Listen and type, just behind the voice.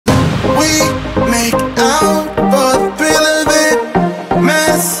We make out for the thrill of it.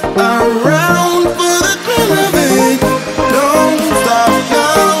 Mess around for the thrill of it. Don't stop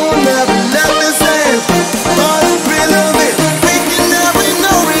now, never let this end. For the thrill of it, making out with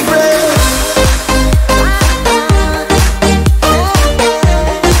no regret.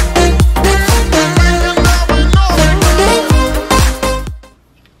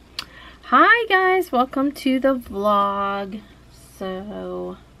 Hi guys, welcome to the vlog.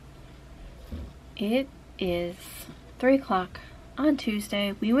 So it is 3 o'clock on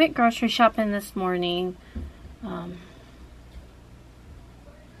Tuesday. We went grocery shopping this morning.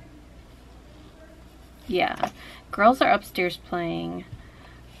 Yeah, girls are upstairs playing.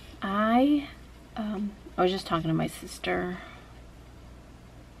 I was just talking to my sister,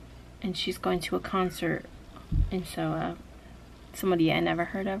 and she's going to a concert, and so somebody I never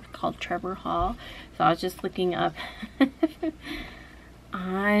heard of called Trevor Hall. So I was just looking up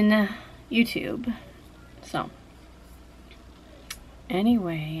on YouTube. So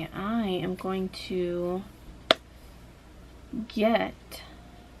anyway, I am going to get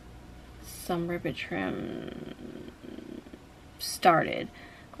some ribbon trim started.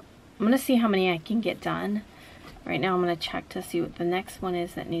 I'm going to see how many I can get done. Right now I'm going to check to see what the next one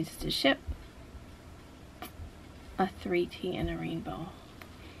is that needs to ship. A 3T and a rainbow.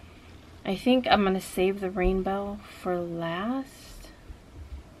 I think I'm going to save the rainbow for last.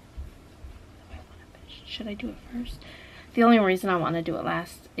 Should I do it first? The only reason I want to do it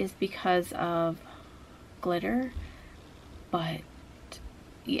last is because of glitter. But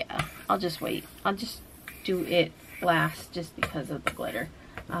yeah, I'll just wait. I'll just do it last just because of the glitter.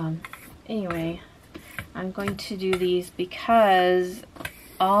 Anyway, I'm going to do these because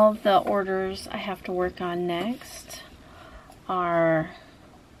all the orders I have to work on next are,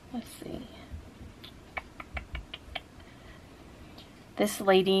 let's see. This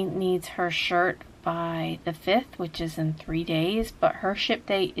lady needs her shirt by the 5th, which is in 3 days, but her ship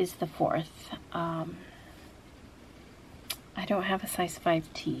date is the 4th. I don't have a size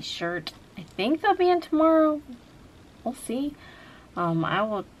 5 t-shirt. I think they'll be in tomorrow. We'll see.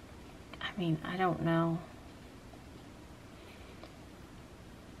 I don't know.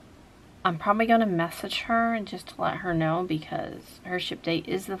 I'm probably going to message her and just to let her know because her ship date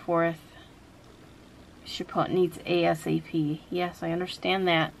is the 4th. She needs ASAP. Yes, I understand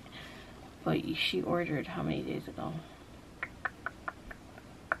that. But she ordered how many days ago?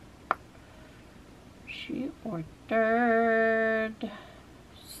 She ordered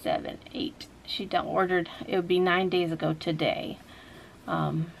 7, 8. She ordered, it would be 9 days ago today.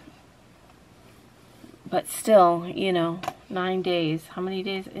 But still, you know, 9 days. How many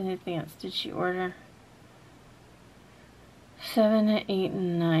days in advance did she order? 7, 8,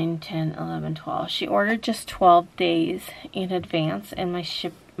 9, 10, 11, 12. She ordered just 12 days in advance, and my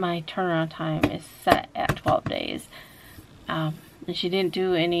turnaround time is set at 12 days. And she didn't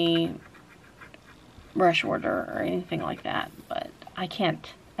do any rush order or anything like that. But I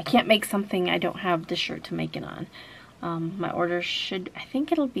can't make something I don't have the shirt to make it on. My order I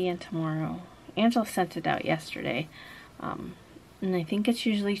think it'll be in tomorrow. Angela sent it out yesterday, and I think it's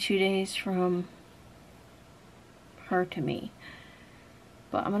usually 2 days from her to me.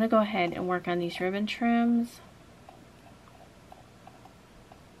 But I'm going to go ahead and work on these ribbon trims,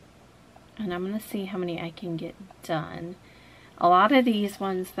 and I'm going to see how many I can get done. A lot of these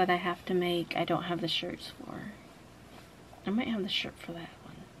ones that I have to make, I don't have the shirts for. I might have the shirt for that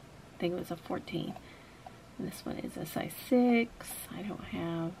one. I think it was a 14. And this one is a size 6.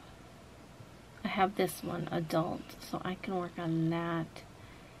 I have this one, adult, so I can work on that.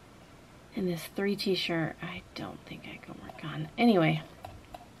 And this 3 t-shirt, I don't think I can work on. Anyway,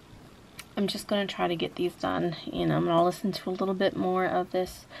 I'm just going to try to get these done. And I'm going to listen to a little bit more of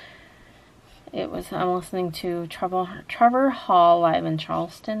this. I'm listening to Trevor Hall live in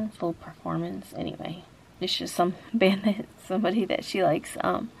Charleston, full performance. Anyway, it's just some band somebody that she likes.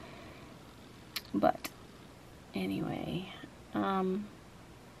 But anyway,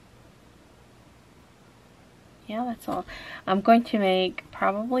 yeah, that's all. I'm going to make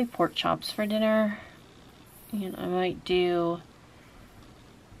probably pork chops for dinner. And I might do,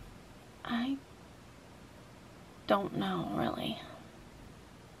 I don't know really.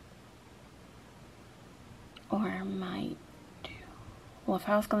 Or I might do, well, if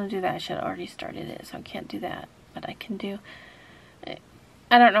I was going to do that, I should have already started it, so I can't do that. But I can do,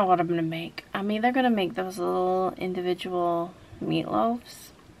 I don't know what I'm going to make. I'm either going to make those little individual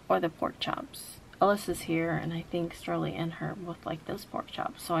meatloaves or the pork chops. Alyssa's here, and I think Swirly and her both like those pork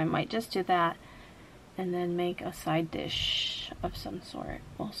chops, so I might just do that and then make a side dish of some sort.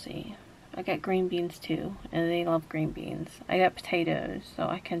 We'll see. I got green beans too, and they love green beans. I got potatoes, so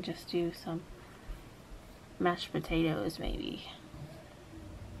I can just do some mashed potatoes maybe.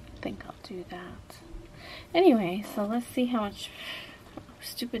 I think I'll do that. Anyway, so let's see how much,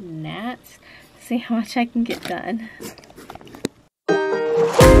 stupid gnats, see how much I can get done.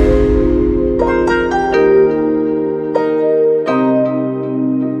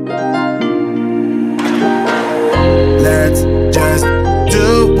 Let's just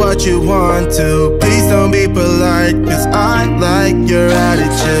do what you want to. Please don't be polite, cause I like your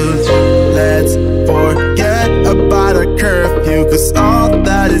attitude. Let's forget about a curfew, cause all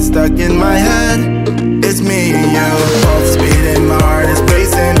that is stuck in my head is me and you. Both speed and my heart is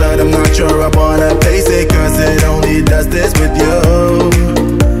racing, but I'm not sure I wanna pace it, cause it only does this with you.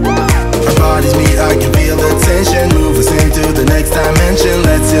 Our bodies meet, I can feel the tension, move us into the next dimension.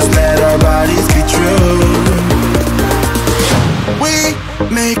 Let's just let our bodies be true. We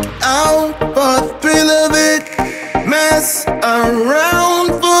make out for the thrill of it, mess around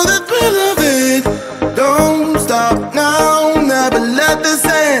for the thrill of it. Don't stop now, never let this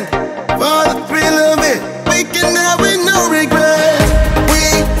end. For the thrill of it, we can have it, no regret.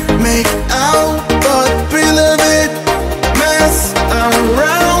 We make out for the thrill of it, mess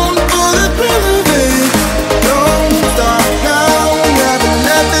around for the thrill of it. Don't stop now, never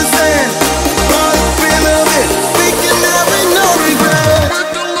let this end. For the thrill of it, we can have it, no regret.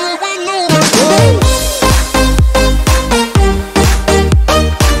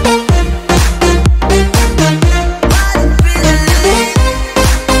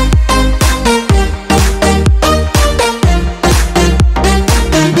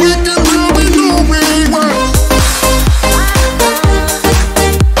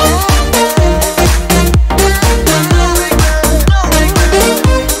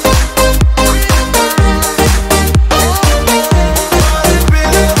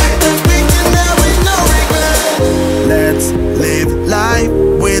 Let's live life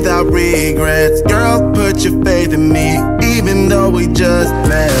without regrets. Girl, put your faith in me, even though we just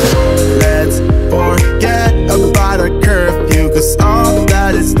met. Let's forget about a curfew, cause all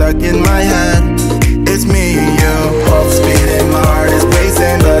that is stuck in my head is me and you. Both speed and my heart is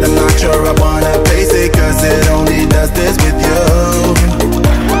racing, but I'm not sure I wanna face it, cause it only does this with you.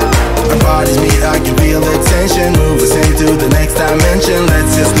 Our bodies meet, I can feel the tension, move us into the next dimension.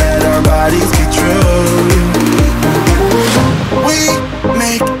 Let's just let our bodies be true. We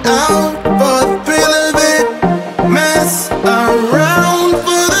make out for the thrill of it, mess around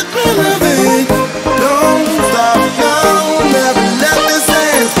for the thrill of it. Don't stop now, never let this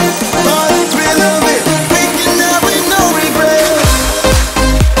end. For the thrill of it, we can have it, no regret.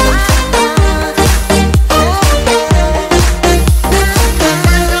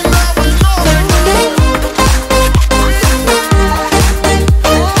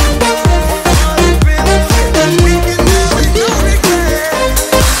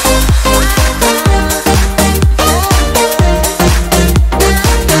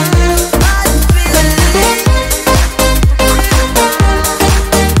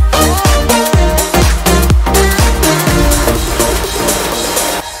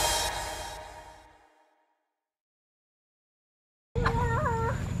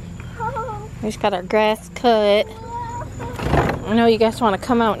 We just got our grass cut. I know you guys want to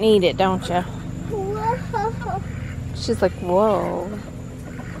come out and eat it, don't you? She's like, whoa.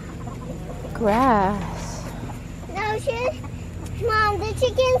 Grass. No, Mom, the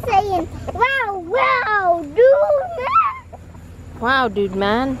chicken's saying, wow, wow, dude. Wow, dude,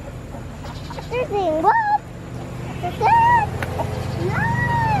 man. They're saying, what? What's that?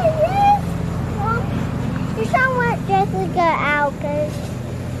 Nice. Mom, you saw what Jessica out, cause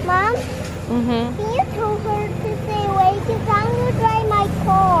Mom, can you tell her to stay away, because I'm going to drive my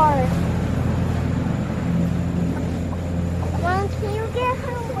car. Mom, can you get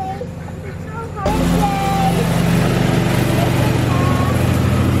her away? It's so hard today.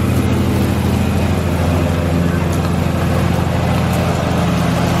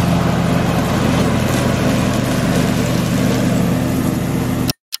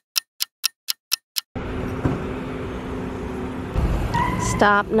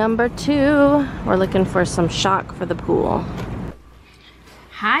 Stop number 2. We're looking for some shock for the pool.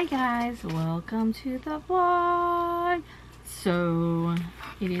 Hi guys, welcome to the vlog. So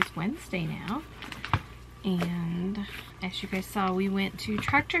it is Wednesday now, and as you guys saw, we went to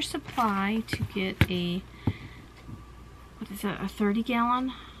Tractor Supply to get a, what is that, a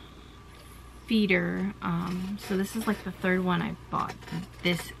 30-gallon feeder. So this is like the third one I bought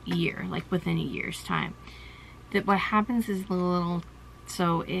this year, like within a year's time. That what happens is the little,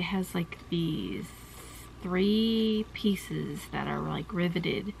 so it has like these 3 pieces that are like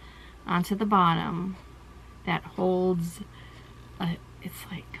riveted onto the bottom that holds, it's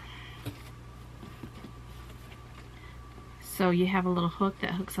like, so you have a little hook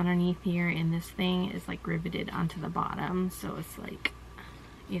that hooks underneath here, and this thing is like riveted onto the bottom, so it's like,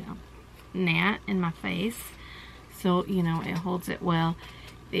 you know, gnat in my face. So, you know, it holds it well.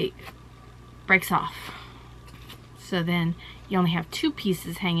 It breaks off. So then you only have 2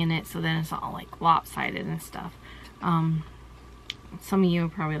 pieces hanging it, so then it's all like lopsided and stuff. Some of you are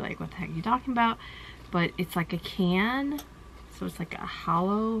probably like, what the heck are you talking about? But it's like a can. So it's like a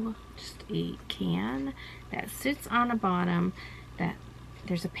hollow, just a can that sits on the bottom, that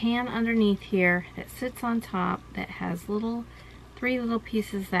there's a pan underneath here that sits on top that has 3 little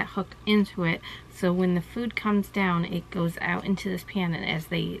pieces that hook into it. So when the food comes down, it goes out into this pan, and as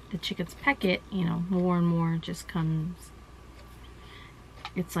the chickens peck it, you know, more and more just comes.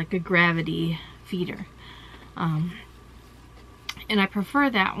 It's like a gravity feeder. And I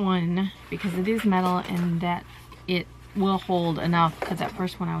prefer that one because it is metal and that it will hold enough, because at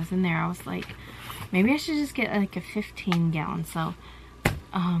first when I was in there I was like, maybe I should just get like a 15-gallon. So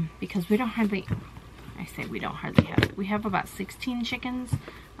because we don't hardly, I say we don't hardly have, we have about 16 chickens,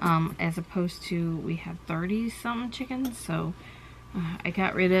 as opposed to we have 30 something chickens. So I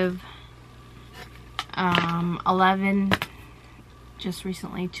got rid of 11 just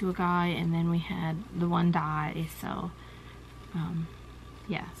recently to a guy, and then we had the one die. So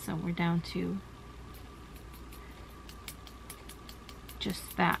yeah, so we're down to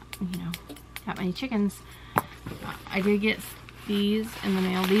just that, you know, that many chickens. I did get these in the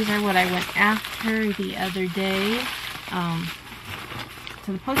mail. These are what I went after the other day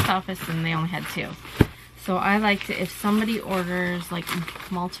to the post office, and they only had 2. So I like to, if somebody orders like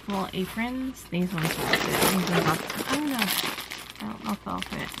multiple aprons, these ones will fit. I don't know if they'll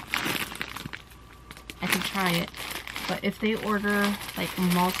fit. I could try it. But if they order like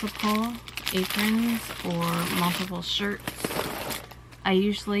multiple aprons or multiple shirts, I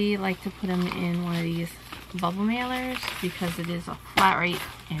usually like to put them in one of these bubble mailers because it is a flat rate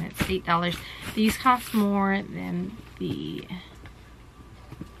and it's $8. These cost more than these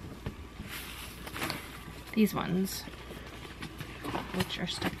ones, which are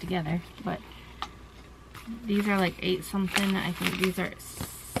stuck together, but these are like 8 something. I think these are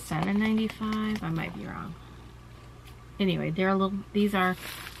 $7.95. I might be wrong. Anyway, they're a little, these are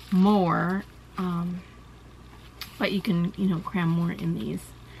more, but you can, you know, cram more in these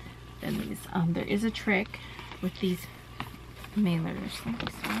than these. There is a trick with these mailers.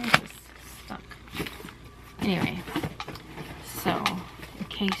 Why is this stuck? Anyway, so in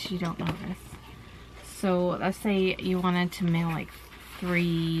case you don't know this, so let's say you wanted to mail like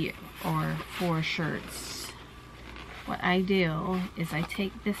 3 or 4 shirts. What I do is I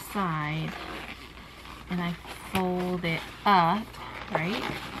take this side and I fold it up, right?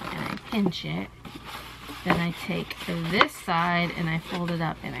 And I pinch it. Then I take this side and I fold it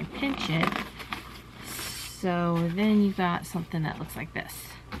up and I pinch it. So then you got something that looks like this.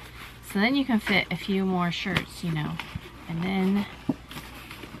 So then you can fit a few more shirts, you know. And then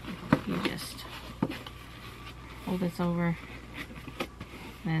you just fold this over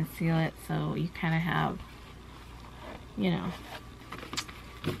and then seal it, so you kind of have, you know,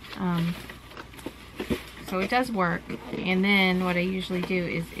 so it does work. And then what I usually do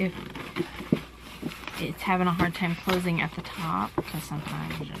is, if it's having a hard time closing at the top, because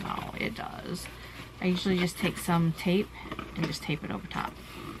sometimes, you know, it does, I usually just take some tape and just tape it over top,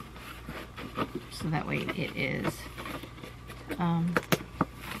 so that way it is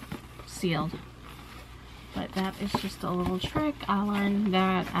sealed. But that is just a little trick. I learned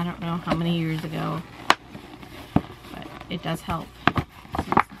that, I don't know how many years ago, but it does help.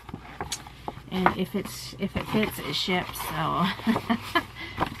 And if it fits, it ships. So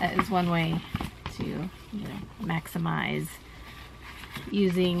that is one way to, you know, maximize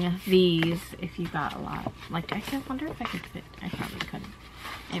using these if you got a lot. Like, I wonder if I could fit. I probably couldn't.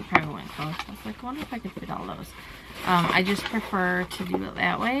 It probably wouldn't close. I was like, I wonder if I could fit all those. I just prefer to do it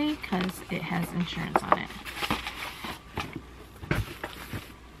that way because it has insurance on it.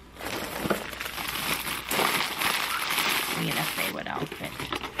 See if they would all fit.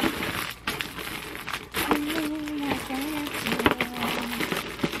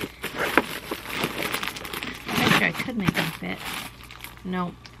 I could make them fit.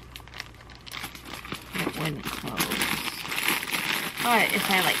 Nope. It wouldn't close. But if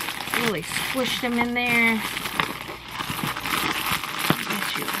I like really squished them in there,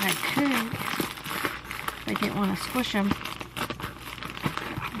 I could. If I didn't want to squish them.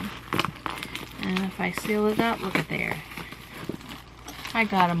 And if I seal it up, look at there. I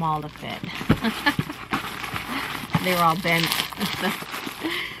got them all to fit. They were all bent.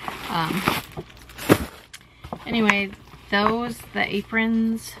 Anyway, the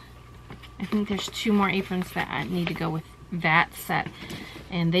aprons, I think there's 2 more aprons that I need to go with that set.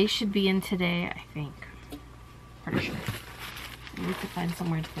 And they should be in today, I think. Pretty sure. We need to find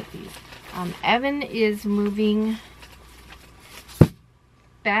somewhere to put these. Evan is moving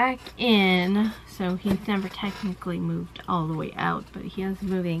back in, so he's never technically moved all the way out, but he is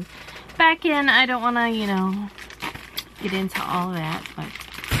moving back in. I don't want to, you know, get into all that, but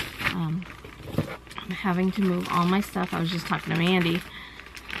I'm having to move all my stuff. I was just talking to Mandy,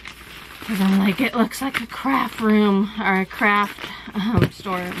 because I'm like, it looks like a craft room, or a craft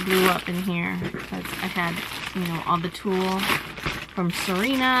store blew up in here, because I had, you know, all the tool from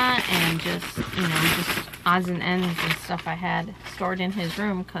Serena, and just, you know, just odds and ends and stuff I had stored in his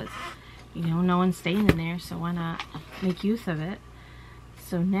room, because, you know, no one's staying in there, so why not make use of it.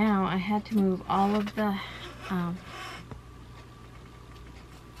 So now I had to move all of the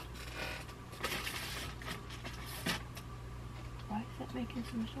why is that making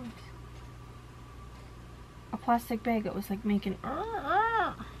so much noise? A plastic bag, it was like making so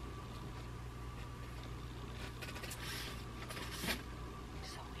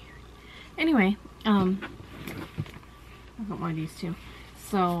weird. Anyway, I got more of these too.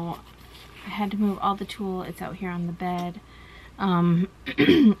 So I had to move all the tool. It's out here on the bed. I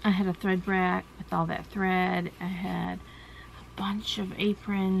had a thread rack with all that thread. I had a bunch of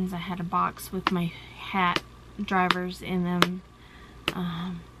aprons. I had a box with my hat drivers in them.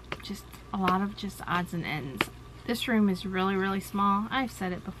 Just a lot of just odds and ends. This room is really, really small. I've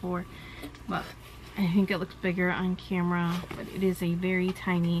said it before, but I think it looks bigger on camera, but it is a very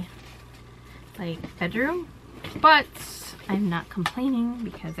tiny, like, bedroom. But I'm not complaining,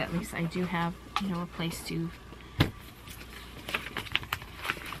 because at least I do have, you know, a place to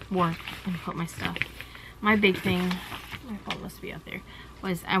work and put my stuff. My big thing, my phone must be out there,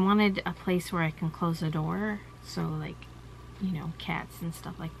 was I wanted a place where I can close the door, so, like, you know, cats and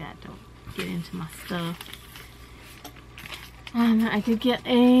stuff like that don't get into my stuff. I did get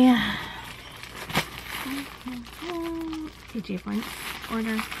a TJ Friends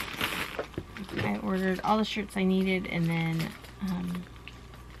order. I ordered all the shirts I needed, and then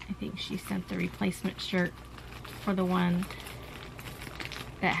I think she sent the replacement shirt for the one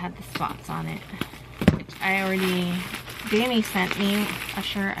that had the spots on it, which I already, Danny sent me a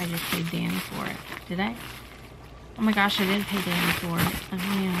shirt. I just paid Danny for it. Did I? Oh my gosh, I did pay Danny for it.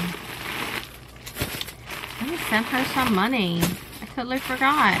 Oh yeah. I sent her some money. I totally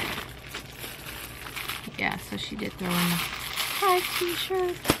forgot. Yeah, so she did throw in the 5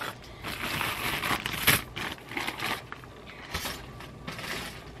 t-shirts.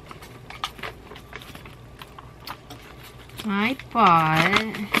 I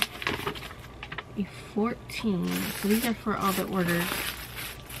bought a 14. So these are for all the orders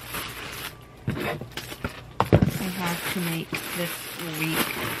I have to make this week.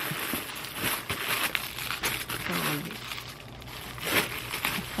 So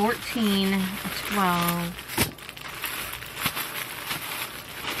a 14, a 12,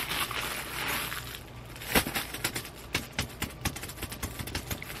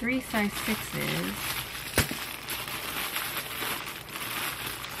 three size 6s,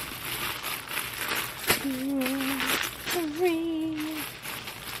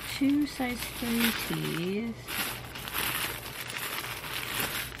 two size 3 tees,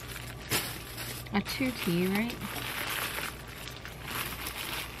 a 2T, right?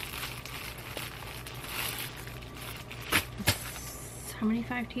 How many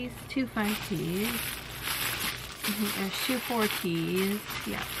 5Ts? 2 5Ts. There's 2 4Ts.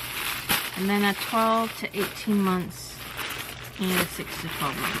 Yeah. And then a 12 to 18 months and a 6 to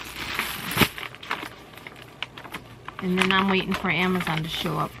 12 months. And then I'm waiting for Amazon to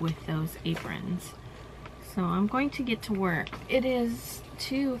show up with those aprons. So I'm going to get to work. It is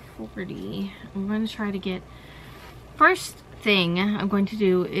 2:40. I'm going to try to get... First thing I'm going to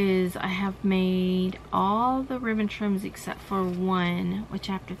do is I have made all the ribbon trims except for one, which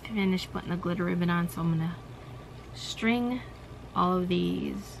I have to finish putting the glitter ribbon on. So I'm going to string all of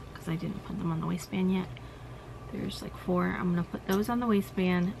these because I didn't put them on the waistband yet. There's like 4. I'm going to put those on the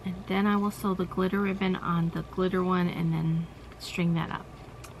waistband, and then I will sew the glitter ribbon on the glitter one and then string that up.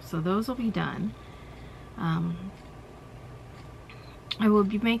 So those will be done. I will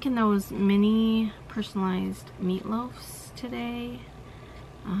be making those mini personalized meatloafs today.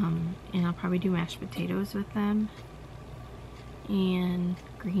 And I'll probably do mashed potatoes with them. And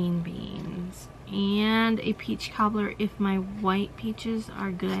green beans. And a peach cobbler if my white peaches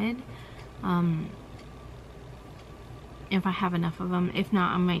are good. If I have enough of them. If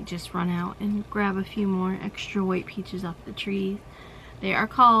not, I might just run out and grab a few more extra white peaches off the trees. They are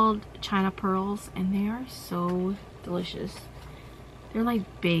called China pearls, and they are so delicious. They're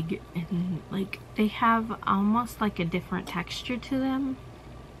like big, and like they have almost like a different texture to them.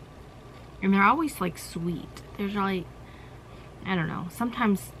 And they're always like sweet. There's like, I don't know,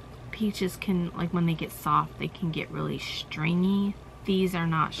 sometimes peaches can, like when they get soft, they can get really stringy. These are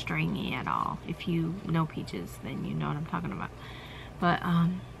not stringy at all. If you know peaches, then you know what I'm talking about. But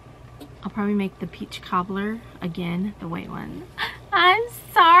I'll probably make the peach cobbler again, the white one. I'm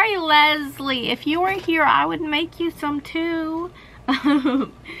sorry, Leslie. If you were here, I would make you some too.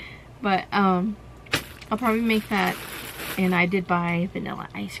 But I'll probably make that, and I did buy vanilla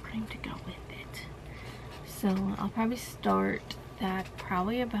ice cream to go with it. So I'll probably start that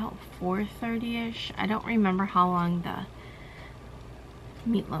probably about 4:30ish. I don't remember how long the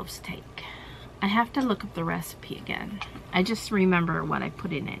meatloaves take. I have to look up the recipe again. I just remember what I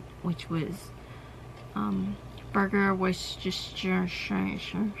put in it, which was burger Worcestershire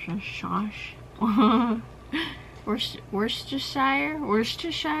sauce. Worcester.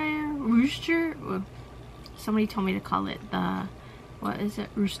 Somebody told me to call it the, what is it,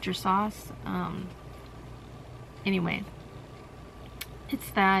 rooster sauce. Anyway,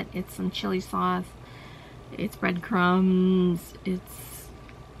 it's that. It's some chili sauce. It's breadcrumbs. It's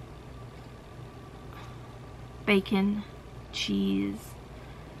bacon, cheese,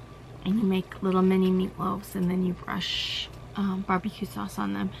 and you make little mini meatloaves, and then you brush barbecue sauce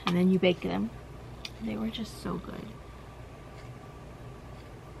on them, and then you bake them. They were just so good.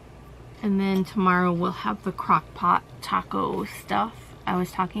 And then tomorrow we'll have the crock pot taco stuff I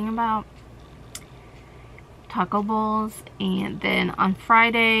was talking about. Taco bowls. And then on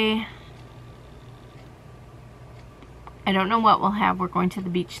Friday, I don't know what we'll have. We're going to the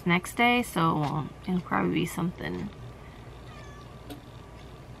beach the next day, so it'll probably be something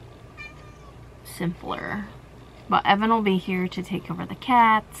simpler. But Evan will be here to take over the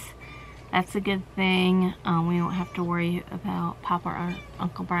cats. That's a good thing. We won't have to worry about Papa or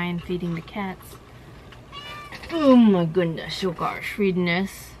Uncle Brian feeding the cats. Oh my goodness, oh gosh, reading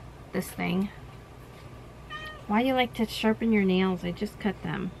this thing. Why do you like to sharpen your nails? I just cut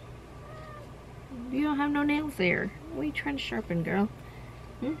them. You don't have no nails there. What are you trying to sharpen, girl?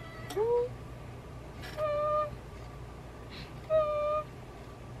 Hmm?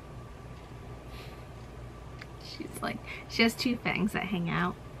 She's like, she has two fangs that hang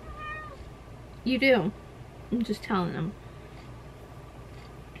out. You do. I'm just telling them.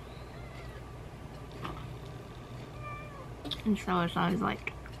 And so it's always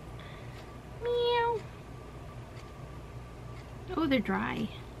like, meow. Oh, they're dry.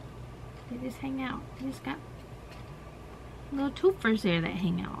 They just hang out. They just got little twofers there that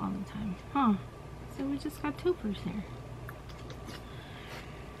hang out all the time. Huh. So we just got twofers there.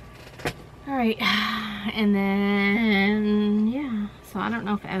 Alright. And then, yeah. So I don't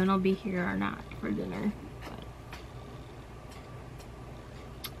know if Evan will be here or not for dinner. But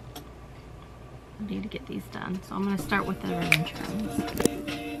I need to get these done. So I'm going to start with the ribbon trims.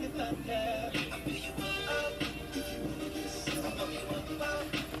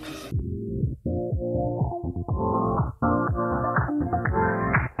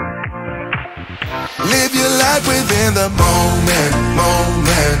 Live your life within the moment.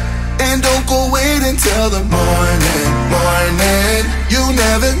 And don't go wait until the morning. You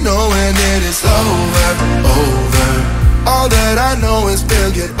never know when it is over. All that I know is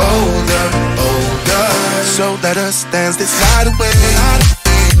we'll get older. So let us dance this night away.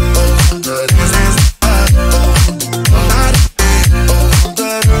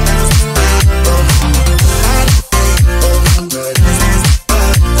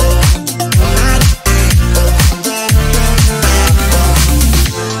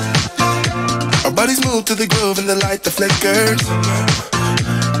 To the groove and the light that flickers.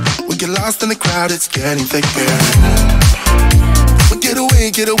 We get lost in the crowd, it's getting thicker. We get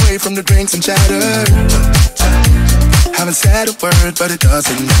away from the drinks and chatter. Haven't said a word, but it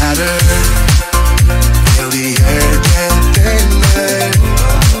doesn't matter. Feel the air get thinner.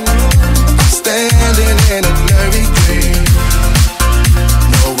 Standing in a blurry dream.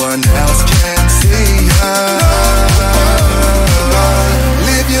 No one else can see us.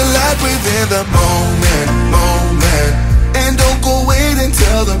 Live your life within the moment. And don't go wait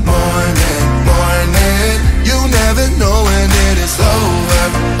until the morning. You never know when it is over.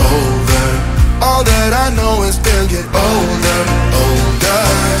 All that I know is we'll get older.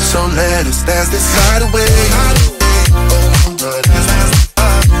 So let us dance this night away.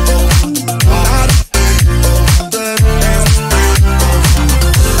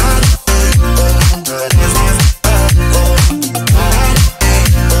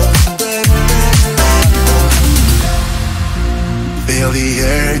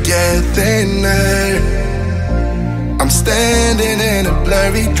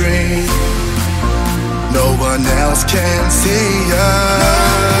 dream. No one else can see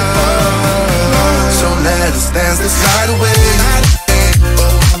us. So let us dance this night away.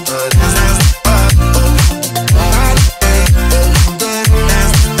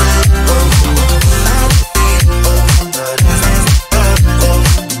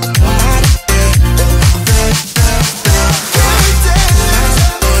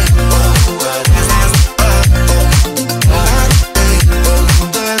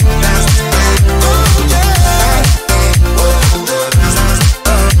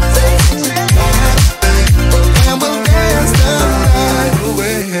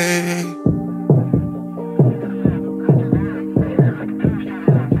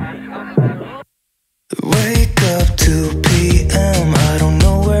 Wake up 2 p.m. I don't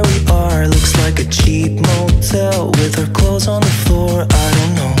know where we are. Looks like a cheap motel with our clothes on the floor. I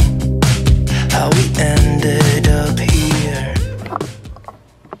don't know how we ended up here.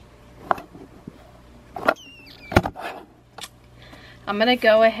 I'm gonna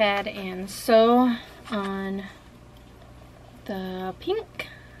go ahead and sew on the pink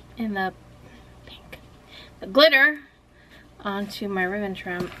and the glitter onto my ribbon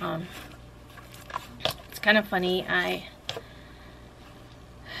trim. It's kind of funny. I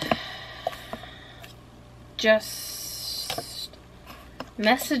just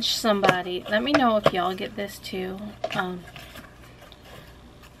messaged somebody. Let me know if y'all get this too.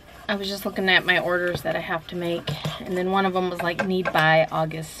 I was just looking at my orders that I have to make, and then one of them was like, need by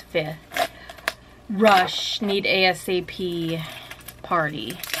August 5th. Rush, need ASAP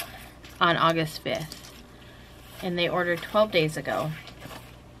party on August 5th. And they ordered 12 days ago.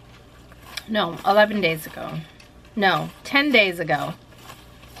 No, 11 days ago. No, 10 days ago.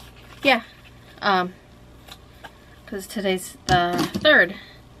 Yeah. Because today's the 3rd.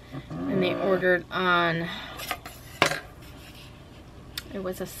 And they ordered on... It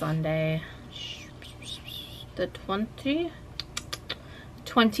was a Sunday. The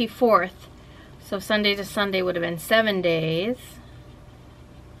 24th. So Sunday to Sunday would have been 7 days.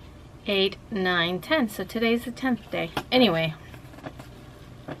 8, 9, 10. So today's the 10th day. Anyway.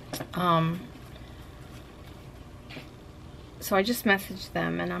 So I just messaged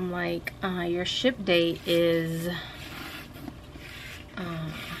them and I'm like, your ship date is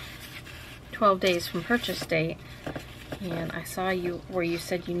 12 days from purchase date. And I saw you where you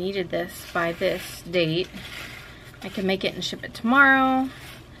said you needed this by this date. I can make it and ship it tomorrow,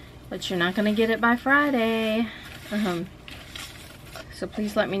 but you're not going to get it by Friday. So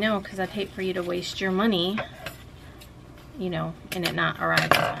please let me know, because I'd hate for you to waste your money, you know, and it not arrive in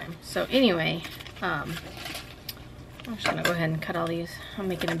time. So anyway, I'm just going to go ahead and cut all these. I'm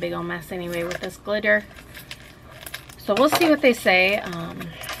making a big old mess anyway with this glitter. So we'll see what they say. I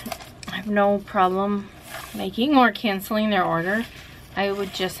have no problem making or canceling their order. I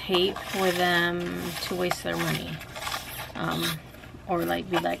would just hate for them to waste their money. Or like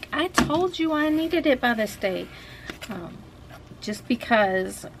be like, I told you I needed it by this day. Just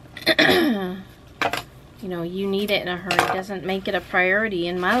because you know, you need it in a hurry doesn't make it a priority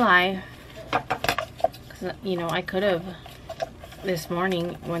in my life. 'Cause, you know, I could have this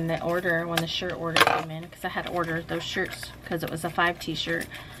morning when the shirt order came in, because I had ordered those shirts because it was a 5 t-shirt.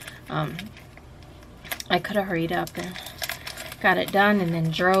 I could have hurried up and got it done and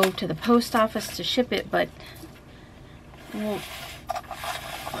then drove to the post office to ship it, but well,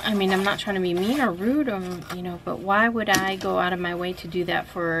 I mean, I'm not trying to be mean or rude, or, you know, but why would I go out of my way to do that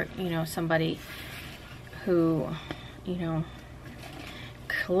for, you know, somebody who, you know,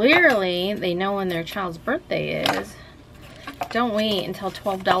 clearly they know when their child's birthday is. Don't wait until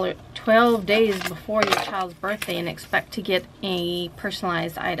 12 days before your child's birthday and expect to get a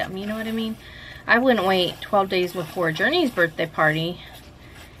personalized item. You know what I mean? I wouldn't wait 12 days before Journey's birthday party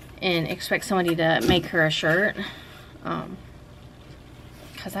and expect somebody to make her a shirt.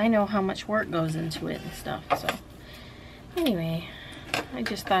 Because I know how much work goes into it and stuff. So anyway, I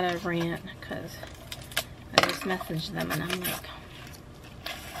just thought I'd rant because I just messaged them and I'm like,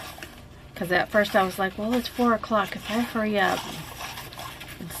 because at first I was like, well, it's 4 o'clock. If I hurry up,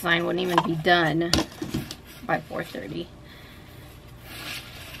 the design wouldn't even be done by 4:30.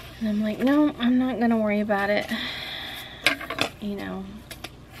 And I'm like, no, I'm not going to worry about it. You know,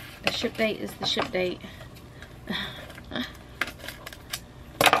 the ship date is the ship date.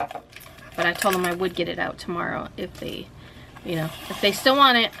 But I told them I would get it out tomorrow if they, you know, if they still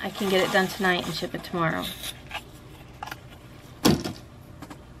want it, I can get it done tonight and ship it tomorrow.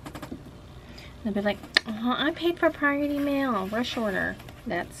 They'll be like, oh, I paid for priority mail, rush order.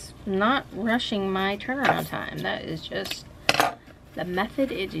 That's not rushing my turnaround time. That is just the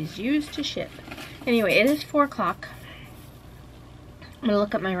method it is used to ship. Anyway, it is 4 o'clock. I'm gonna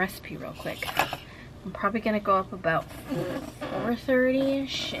look at my recipe real quick. I'm probably gonna go up about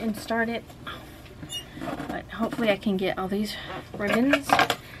 4:30ish and start it. But hopefully I can get all these ribbons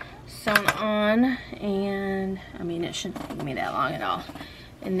sewn on, and I mean, it shouldn't take me that long at all.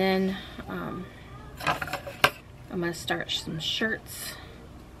 And then I'm gonna start some shirts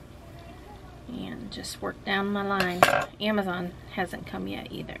and just work down my line. Amazon hasn't come yet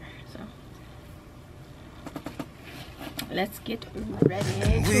either, so let's get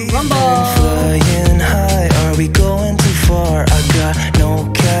ready to rumble. Flying high, are we going too far? I got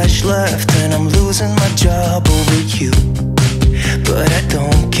no cash left and I'm losing my job over you, but I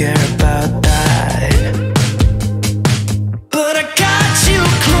don't care about that. But I got you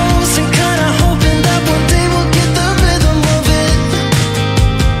close and kinda hoping that one day we'll get the rhythm of it.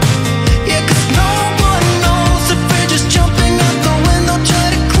 Yeah, 'cause no one knows if we're just jumping out the window, try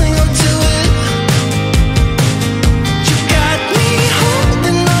to cling on to it. You got me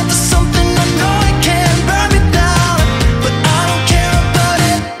holding on to something I know it can burn me down, but I don't care about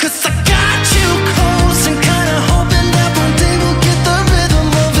it, 'cause I got you close and kinda hoping that one day we'll get the rhythm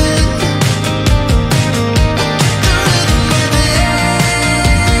of it.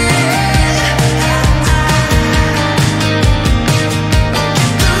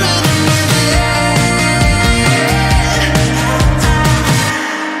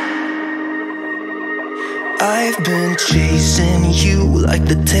 I've been chasing you like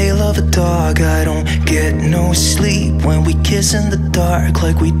the tail of a dog. I don't get no sleep when we kiss in the dark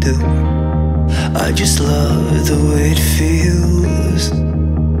like we do. I just love the way it feels.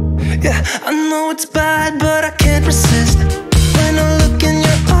 Yeah, I know it's bad, but I can't resist. When I look in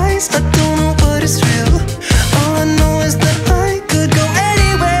your eyes, I don't know what is real. All I know is that I could go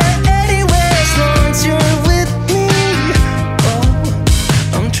anywhere, anywhere, as long as you're with me. Oh,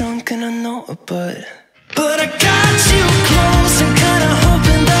 I'm drunk and I know it, but I got you close and kinda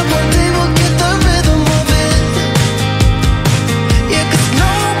hoping that one day we'll get the rhythm of it. Yeah, 'cause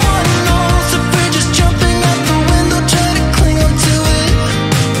no one knows if we're just jumping out the window, try to cling on to it.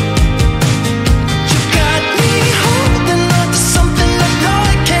 You got me holding on to something I know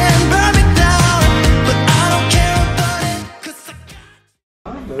it can burn me down, but I don't care about it, 'cause I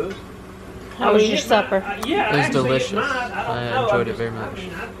got. How was your supper? Yeah, It was actually, delicious. mine, I don't know. enjoyed it very much.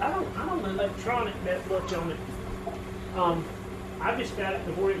 I don't electronic that much on it. I just got it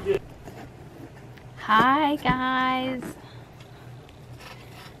before it did. Hi guys.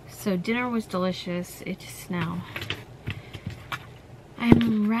 So dinner was delicious. It is now.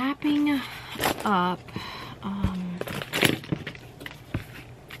 I'm wrapping up.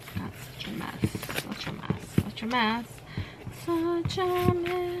 That's such a mess. Such a mess. Such a mess. Such a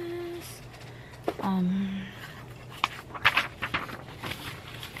mess.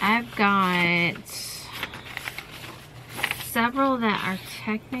 I've got several that are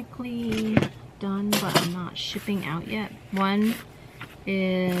technically done, but I'm not shipping out yet. One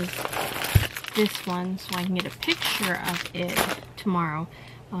is this one, so I can get a picture of it tomorrow.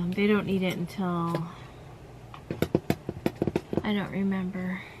 They don't need it until, I don't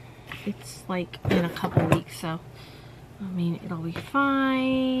remember. It's like in a couple weeks, so I mean, it'll be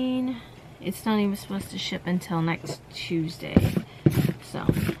fine. It's not even supposed to ship until next Tuesday. So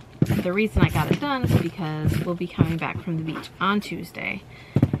the reason I got it done is because we'll be coming back from the beach on Tuesday,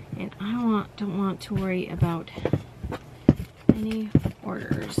 and I don't want to worry about any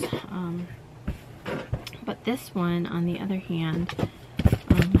orders. But this one, on the other hand,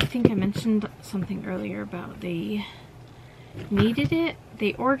 I think I mentioned something earlier about they needed it.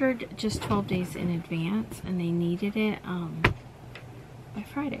 They ordered just 12 days in advance, and they needed it by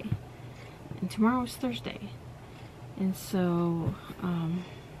Friday, and tomorrow is Thursday. And so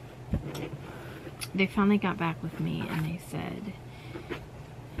they finally got back with me, and they said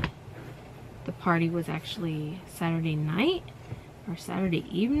the party was actually Saturday night or Saturday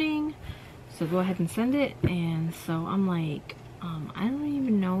evening, so go ahead and send it. And so I'm like, I don't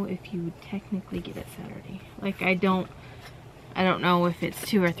even know if you would technically get it Saturday. Like, I don't know if it's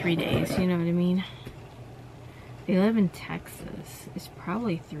 2 or 3 days, you know what I mean? They live in Texas. It's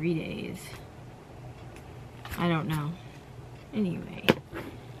probably 3 days. I don't know. Anyway,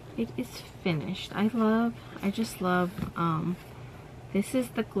 it is finished. I just love, this is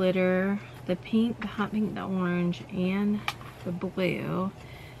the glitter, the pink, the hot pink, the orange, and the blue.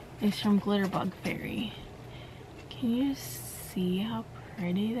 It's from Glitter Bug Fairy. Can you see how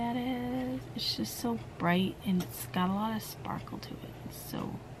pretty that is? It's just so bright, and it's got a lot of sparkle to it. It's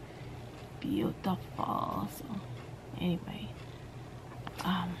so beautiful. So anyway,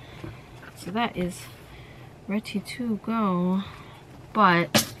 so that is ready to go.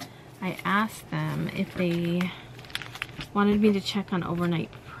 But I asked them if they wanted me to check on overnight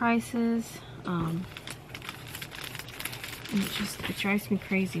prices. And it drives me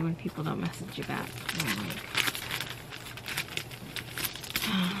crazy when people don't message you back.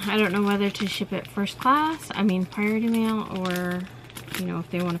 I don't know whether to ship it first class, priority mail, or, you know, if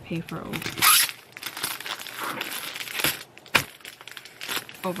they want to pay for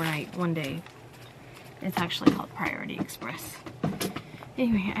overnight, one day. It's actually called Priority Express.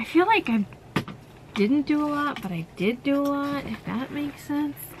 Anyway, I feel like I didn't do a lot, but I did do a lot, if that makes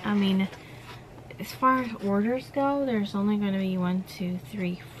sense. I mean, as far as orders go, there's only going to be 1, 2,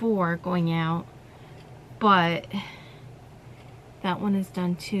 3, 4 going out, but that one is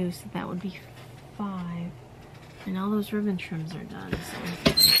done too, so that would be 5. And all those ribbon trims are done, so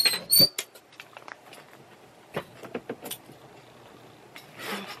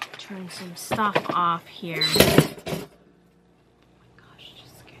turn some stuff off here. Oh my gosh,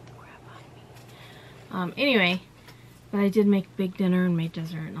 just scared the crap out of me. Anyway, but I did make big dinner and made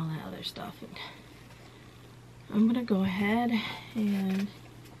dessert and all that other stuff. And I'm gonna go ahead and head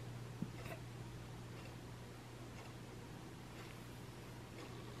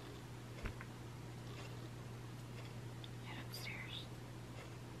upstairs.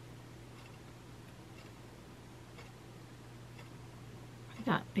 I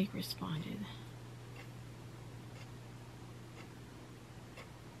thought Big responded.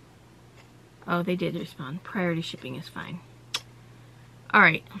 Oh, they did respond. Priority shipping is fine.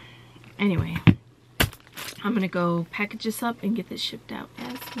 Alright. Anyway, I'm going to go package this up and get this shipped out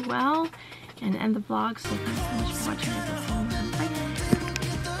as well. And end the vlog. So thanks so much for watching. Bye.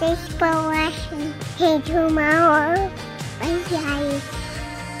 Thanks for watching. See you tomorrow. Bye guys.